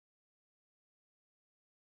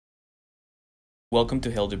Welcome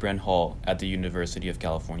to Hildebrand Hall at the University of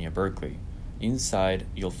California, Berkeley. Inside,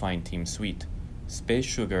 you'll find Team SSwEET, space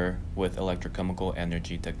sugar with electrochemical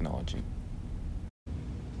energy technology.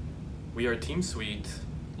 We are Team SSwEET,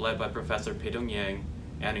 led by Professor Peidong Yang,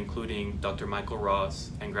 and including Dr. Michael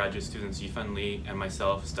Ross and graduate students Yifan Lee and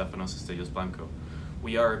myself, Stefano Sestelios Blanco.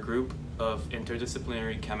 We are a group of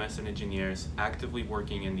interdisciplinary chemists and engineers actively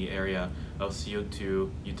working in the area of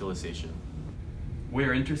CO2 utilization. We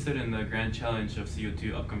are interested in the grand challenge of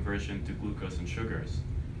CO2 upconversion to glucose and sugars,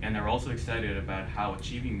 and are also excited about how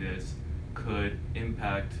achieving this could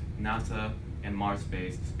impact NASA and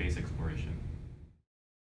Mars-based space exploration.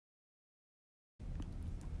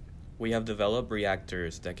 We have developed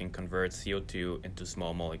reactors that can convert CO2 into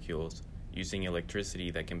small molecules using electricity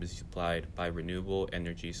that can be supplied by renewable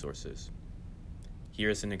energy sources. Here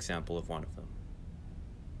is an example of one of them.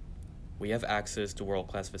 We have access to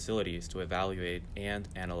world-class facilities to evaluate and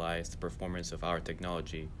analyze the performance of our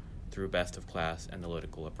technology through best-of-class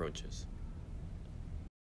analytical approaches.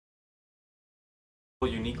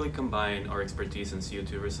 We'll uniquely combine our expertise in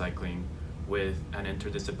CO2 recycling with an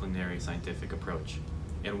interdisciplinary scientific approach.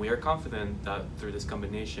 And we are confident that through this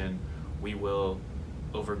combination, we will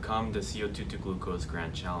overcome the CO2 to glucose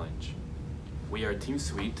grand challenge. We are Team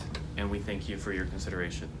SSwEET, and we thank you for your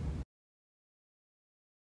consideration.